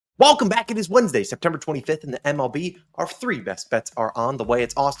Welcome back. It is Wednesday, September 25th in the MLB. Our three best bets are on the way.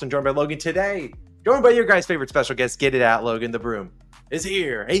 It's Austin, joined by Logan today. Joined by your guys' favorite special guest. Get it out, Logan. The Broom is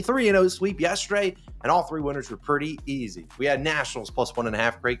here. A 3-0 sweep yesterday, and all three winners were pretty easy. We had Nationals plus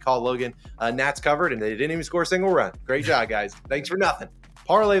 1.5. Great call, Logan. Nats covered, and they didn't even score a single run. Great job, guys. Thanks for nothing.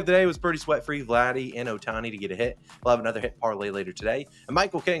 Parlay of the day was pretty sweat-free. Vladdy and Ohtani to get a hit. We'll have another hit parlay later today. And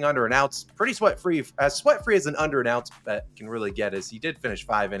Michael King under an ounce. Pretty sweat-free. As sweat-free as an under an ounce bet can really get us. He did finish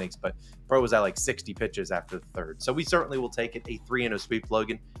 5 innings, but Pro was at like 60 pitches after the third. So we certainly will take it. A 3-0 sweep,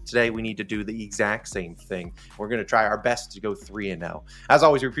 Logan. Today we need to do the exact same thing. We're going to try our best to go 3-0. As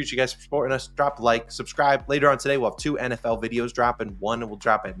always, we appreciate you guys for supporting us. Drop a like, subscribe. Later on today, we'll have 2 NFL videos dropping. One will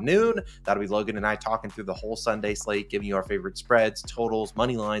drop at noon. That'll be Logan and I talking through the whole Sunday slate, giving you our favorite spreads, totals,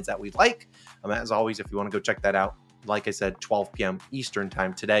 money lines that we like. As always, if you want to go check that out, like I said, 12 p.m. Eastern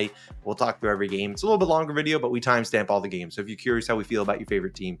time today. We'll talk through every game. It's a little bit longer video, but we timestamp all the games. So if you're curious how we feel about your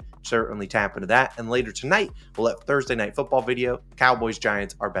favorite team, certainly tap into that. And later tonight, we'll have Thursday night football video. Cowboys,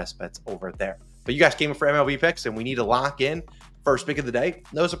 Giants, our best bets over there. But you guys came in for MLB picks, and we need to lock in. First pick of the day,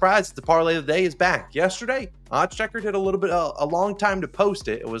 no surprise, the parlay of the day is back. Yesterday, Odds Checker did a little bit, a long time to post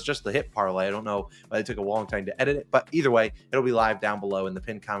it. It was just the hit parlay. I don't know why it took a long time to edit it, but either way, it'll be live down below in the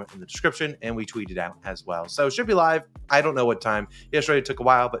pinned comment in the description, and we tweet it out as well. So it should be live. I don't know what time. Yesterday it took a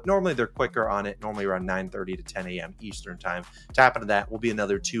while, but normally they're quicker on it, normally around 9:30 to 10 a.m. Eastern time. Tap into that will be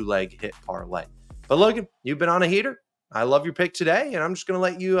another 2-leg hit parlay. But Logan, you've been on a heater. I love your pick today, and I'm just going to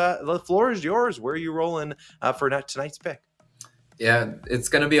let you, the floor is yours. Where are you rolling for tonight's pick? Yeah, it's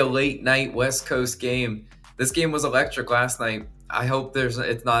going to be a late night West Coast game. This game was electric last night. I hope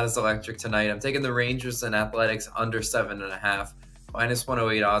it's not as electric tonight. I'm taking the Rangers and Athletics under 7.5. Minus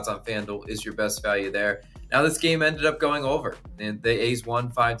 108 odds on FanDuel is your best value there. Now this game ended up going over, and the A's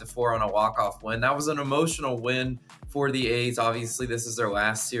won 5-4 on a walk-off win. That was an emotional win for the A's. Obviously, this is their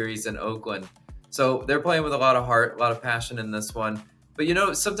last series in Oakland. So they're playing with a lot of heart, a lot of passion in this one. But you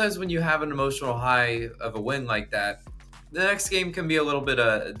know, sometimes when you have an emotional high of a win like that, the next game can be a little bit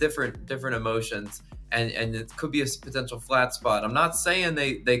different emotions, and it could be a potential flat spot. I'm not saying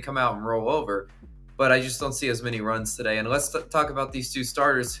they come out and roll over, but I just don't see as many runs today. And let's talk about these two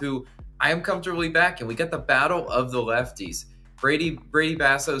starters who I am comfortably backing. We get the battle of the lefties. Brady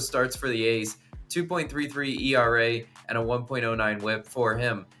Basso starts for the A's, 2.33 ERA and a 1.09 WHIP for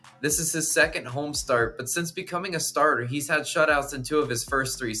him. This is his second home start, but since becoming a starter, he's had shutouts in 2 of his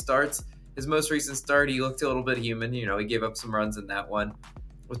first 3 starts. His most recent start, he looked a little bit human. You know, he gave up some runs in that one.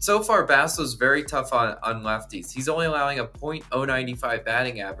 But so far, Basso's very tough on lefties. He's only allowing a .095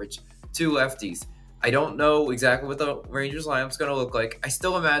 batting average to lefties. I don't know exactly what the Rangers lineup's going to look like. I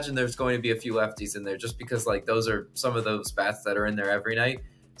still imagine there's going to be a few lefties in there just because, like, those are some of those bats that are in there every night.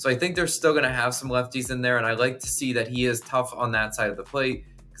 So I think they're still going to have some lefties in there, and I like to see that he is tough on that side of the plate.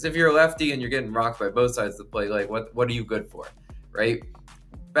 Because if you're a lefty and you're getting rocked by both sides of the plate, like, what are you good for, right?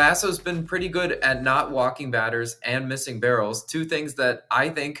 Basso's been pretty good at not walking batters and missing barrels, 2 things that I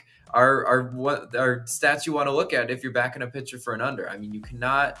think are stats you want to look at if you're backing a pitcher for an under. I mean, you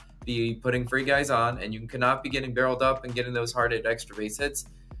cannot be putting free guys on, and you cannot be getting barreled up and getting those hard-hit extra base hits.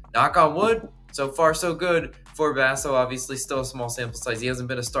 Knock on wood, so far so good for Basso. Obviously, still a small sample size. He hasn't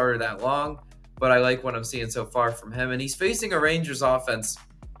been a starter that long, but I like what I'm seeing so far from him. And he's facing a Rangers offense.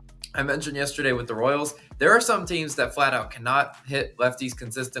 I mentioned yesterday with the Royals, there are some teams that flat out cannot hit lefties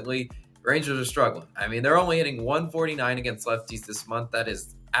consistently. Rangers are struggling. I mean, they're only hitting 149 against lefties this month. That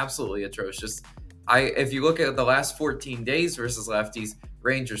is absolutely atrocious. If you look at the last 14 days versus lefties,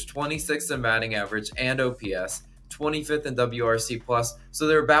 Rangers 26th in batting average and OPS, 25th in WRC plus. So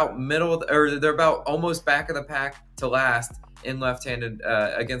they're about they're about almost back of the pack to last in left-handed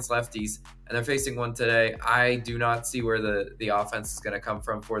against lefties, and they're facing one today. I do not see where the offense is going to come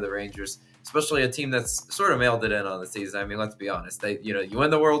from for the Rangers, especially a team that's sort of mailed it in on the season. I mean, let's be honest. You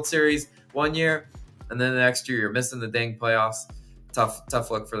win the World Series one year, and then the next year you're missing the dang playoffs. Tough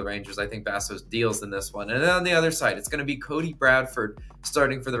look for the Rangers. I think Basso's deals in this one. And then on the other side, it's going to be Cody Bradford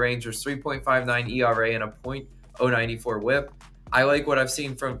starting for the Rangers, 3.59 ERA and a .094 WHIP. I like what I've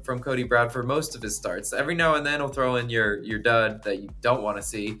seen from Cody Bradford most of his starts. Every now and then he'll throw in your dud that you don't want to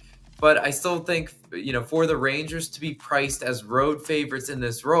see. But I still think, for the Rangers to be priced as road favorites in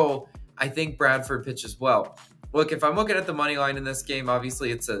this role, I think Bradford pitches well. Look, if I'm looking at the money line in this game,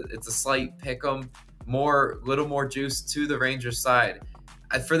 obviously it's a slight pick 'em, little more juice to the Rangers side.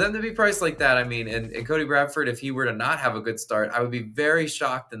 For them to be priced like that, I mean, and Cody Bradford, if he were to not have a good start, I would be very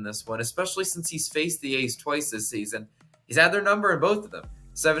shocked in this one, especially since he's faced the A's twice this season. He's had their number in both of them.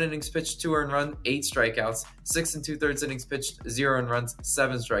 7 innings pitched, 2 earned runs, 8 strikeouts. 6 2/3 innings pitched, 0 earned runs,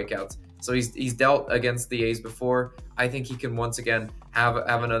 7 strikeouts. So he's dealt against the A's before. I think he can once again have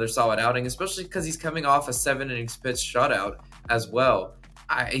another solid outing, especially because he's coming off a 7 innings pitched shutout as well.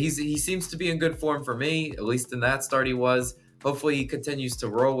 He seems to be in good form for me, at least in that start he was. Hopefully he continues to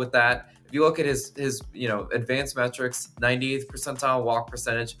roll with that. If you look at his advanced metrics, 98th percentile walk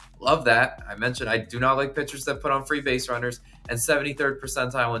percentage, love that. I mentioned I do not like pitchers that put on free base runners, and 73rd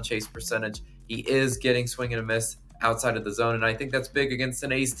percentile in chase percentage. He is getting swing and a miss outside of the zone, and I think that's big against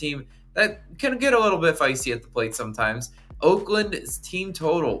an A's team that can get a little bit feisty at the plate sometimes. Oakland's team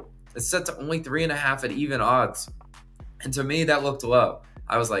total is set to only 3.5 at even odds, and to me that looked low.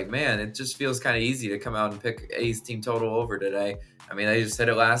 I was like, man, it just feels kind of easy to come out and pick A's team total over today. I mean, they just hit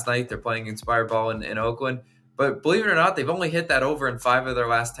it last night. They're playing Inspired Ball in Oakland. But believe it or not, they've only hit that over in 5 of their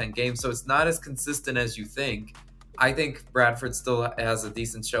last 10 games, so it's not as consistent as you think. I think Bradford still has a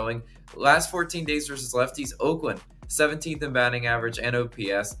decent showing. Last 14 days versus lefties, Oakland, 17th in batting average and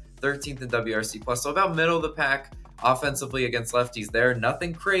OPS, 13th in WRC+, so about middle of the pack offensively against lefties. They're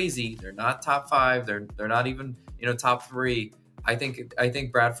nothing crazy. They're not top 5. They're not even top 3. I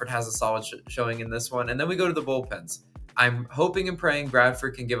think Bradford has a solid showing in this one. And then we go to the bullpens. I'm hoping and praying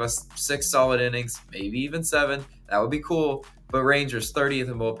Bradford can give us 6 solid innings, maybe even 7. That would be cool. But Rangers, 30th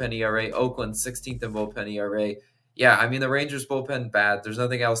in bullpen ERA. Oakland, 16th in bullpen ERA. Yeah, I mean, the Rangers bullpen, bad. There's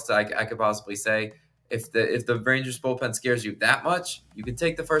nothing else I could possibly say. If the Rangers bullpen scares you that much, you can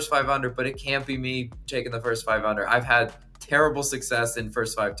take the first 5 under, but it can't be me taking the first 5 under. I've had terrible success in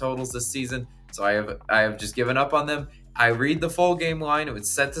first 5 totals this season, so I have just given up on them. I read the full game line. It's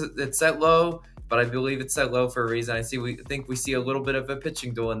set low, but I believe it's set low for a reason. I think we see a little bit of a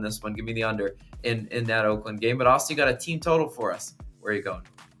pitching duel in this one. Give me the under in that Oakland game. But also, you got a team total for us. Where are you going?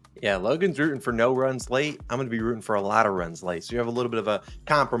 Yeah, Logan's rooting for no runs late. I'm going to be rooting for a lot of runs late. So you have a little bit of a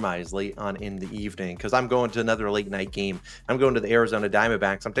compromise late on in the evening, because I'm going to another late night game. I'm going to the Arizona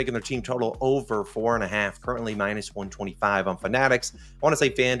Diamondbacks. I'm taking their team total over 4.5, currently -125 on Fanatics. I want to say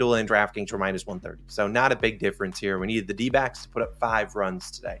FanDuel and DraftKings were -130. So not a big difference here. We needed the D-backs to put up 5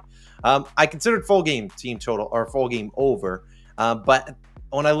 runs today. I considered full game team total or full game over. But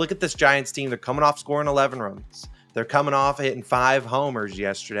when I look at this Giants team, they're coming off scoring 11 runs. They're coming off hitting 5 homers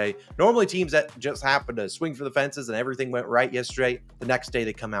yesterday. Normally teams that just happen to swing for the fences and everything went right yesterday, the next day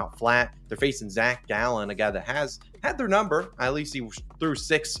they come out flat. They're facing Zach Gallen, a guy that has had their number. At least he threw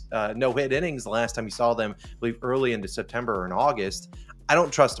 6 no-hit innings the last time you saw them, I believe early into September or in August. I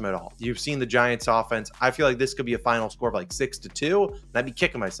don't trust him at all. You've seen the Giants offense. I feel like this could be a final score of like 6-2. And I'd be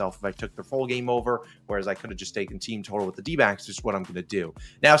kicking myself if I took the full game over, whereas I could have just taken team total with the D-backs, just what I'm going to do.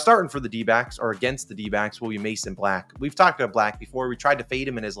 Now, starting for the D-backs or against the D-backs will be Mason Black. We've talked about Black before. We tried to fade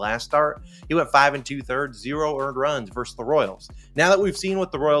him in his last start. He went 5 2/3, 0 earned runs versus the Royals. Now that we've seen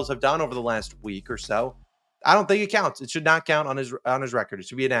what the Royals have done over the last week or so, I don't think it counts. It should not count on his record. It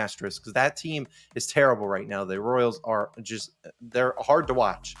should be an asterisk, because that team is terrible right now. The Royals are they're hard to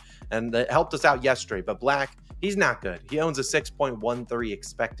watch, and it helped us out yesterday. But Black, he's not good. He owns a 6.13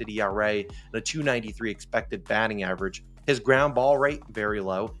 expected ERA and a 293 expected batting average. His ground ball rate, very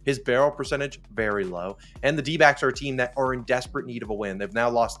low. His barrel percentage, very low. And the D-backs are a team that are in desperate need of a win. They've now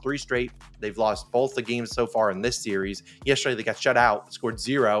lost 3 straight. They've lost both the games so far in this series. Yesterday, they got shut out, scored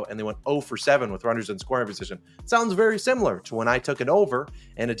 0, and they went 0 for 7 with runners in scoring position. Sounds very similar to when I took it over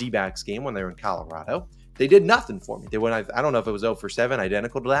in a D-backs game when they were in Colorado. They did nothing for me. They went, I don't know if it was 0 for 7,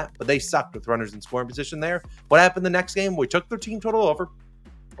 identical to that, but they sucked with runners in scoring position there. What happened the next game? We took their team total over,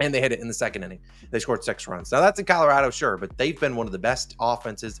 and they hit it in the second inning. They scored 6 runs. Now, that's in Colorado, sure, but they've been one of the best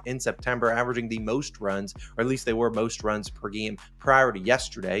offenses in September, averaging the most runs, or at least they were most runs per game prior to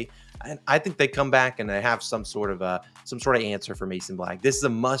yesterday. And I think they come back and they have some sort of answer for Mason Black. This is a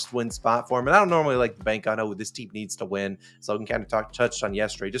must-win spot for him. And I don't normally like to bank on, oh, this team needs to win. So I can kind of touched on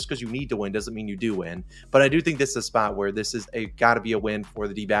yesterday. Just because you need to win doesn't mean you do win. But I do think this is a spot where this is got to be a win for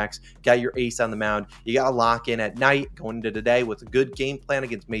the D-backs. Got your ace on the mound. You got to lock in at night going into today with a good game plan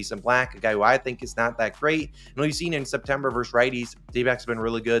against Mason Black, a guy who I think is not that great. And we've seen in September versus righties, D-backs have been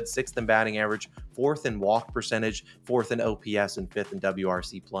really good. 6th in batting average, 4th in walk percentage, 4th in OPS, and 5th in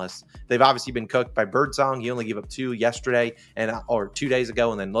WRC+. They've obviously been cooked by Birdsong. He only gave up 2 yesterday or 2 days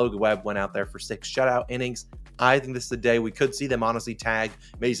ago, and then Logan Webb went out there for 6 shutout innings. I think this is the day we could see them honestly tag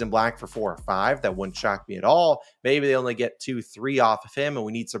Mason Black for 4 or 5. That wouldn't shock me at all. Maybe they only get 2-3 off of him, and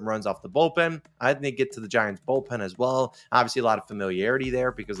we need some runs off the bullpen. I think they get to the Giants bullpen as well. Obviously, a lot of familiarity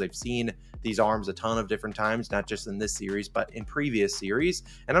there because they've seen these arms a ton of different times, not just in this series, but in previous series.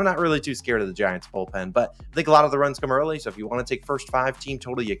 And I'm not really too scared of the Giants bullpen, but I think a lot of the runs come early. So if you want to take first 5 team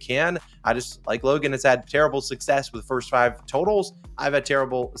total, you can. I just, like Logan has had terrible success with first 5 totals. I've had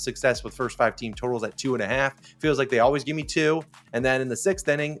terrible success with first 5 team totals at 2.5. Feels like they always give me 2, and then in the 6th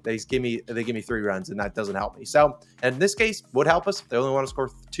inning, they give me 3 runs, and that doesn't help me. So, and in this case, would help us. They only want to score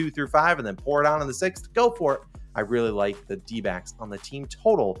 2 through 5 and then pour it on in the 6th. Go for it. I really like the D-backs on the team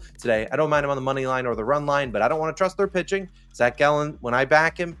total today. I don't mind him on the money line or the run line, but I don't want to trust their pitching. Zach Gallen, when I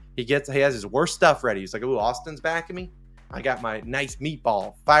back him, he has his worst stuff ready. He's like, "Ooh, Austin's backing me. I got my nice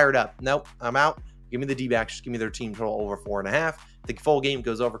meatball fired up. Nope, I'm out. Give me the D-backs. Just give me their team total over 4.5. The full game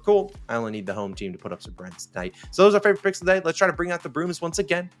goes over. Cool. I only need the home team to put up some runs tonight. So those are our favorite picks today. Let's try to bring out the brooms once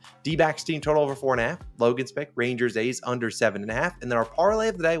again. D-backs team total over 4.5. Logan's pick, Rangers A's under 7.5. And then our parlay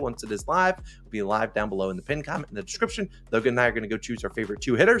of the day, once it is live, will be live down below in the pinned comment in the description. Logan and I are going to go choose our favorite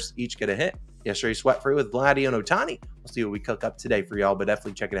 2 hitters. Each get a hit. Yesterday, sweat free with Vladdy and Ohtani. We'll see what we cook up today for y'all, but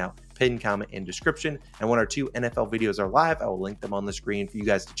definitely check it out. Pinned comment and description. And when our 2 NFL videos are live, I will link them on the screen for you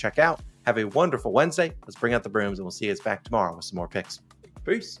guys to check out. Have a wonderful Wednesday. Let's bring out the brooms, and we'll see you guys back tomorrow with some more picks.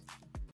 Peace.